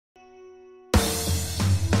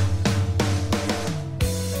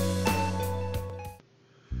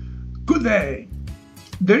Today,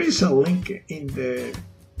 there is a link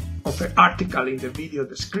of an article in the video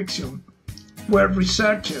description where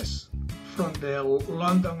researchers from the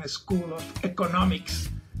London School of Economics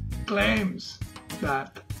claims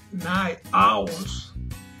that night owls,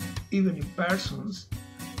 evening persons,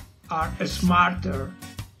 are smarter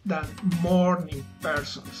than morning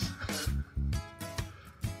persons.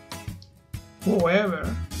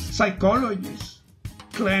 However, psychologists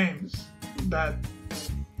claims that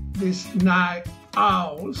these night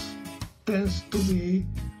owls tends to be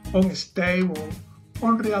unstable,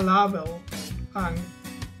 unreliable, and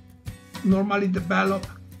normally develop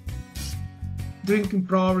drinking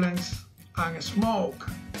problems and smoke.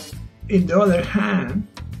 On the other hand,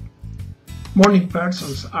 morning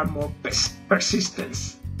persons are more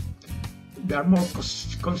persistent. They are more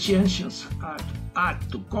conscientious and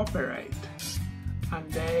act to cooperate,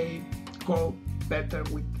 and they cope better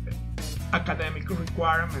with academic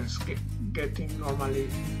requirements, getting normally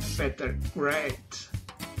better grades.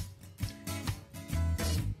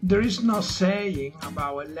 There is no saying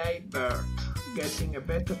about a late bird getting a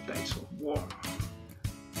better taste of worm.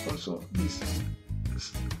 Also, this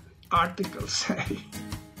article say,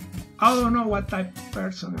 I don't know what type of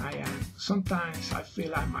person I am. Sometimes I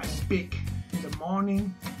feel I might pick in the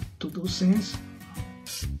morning to do things.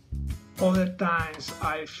 Other times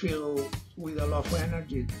I feel with a lot of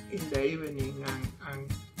energy in the evening,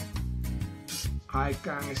 and I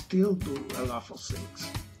can still do a lot of things.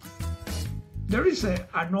 There is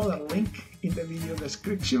another link in the video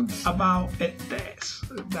description about a test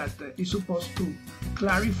that is supposed to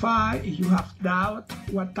clarify if you have doubt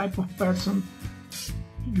what type of person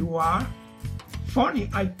you are. Funny,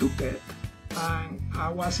 I took it and I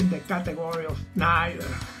was in the category of neither,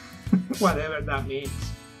 whatever that means.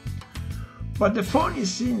 But the funny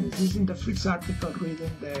thing is in the first article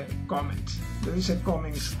reading the comments. There is a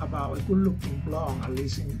comment about a good-looking blonde, at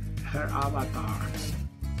least in her avatar,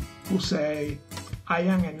 who say, I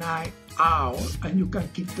am a night owl and you can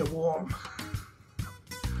keep the warm.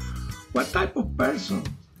 What type of person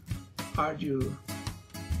are you?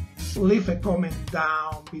 Leave a comment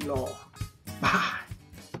down below. Bye.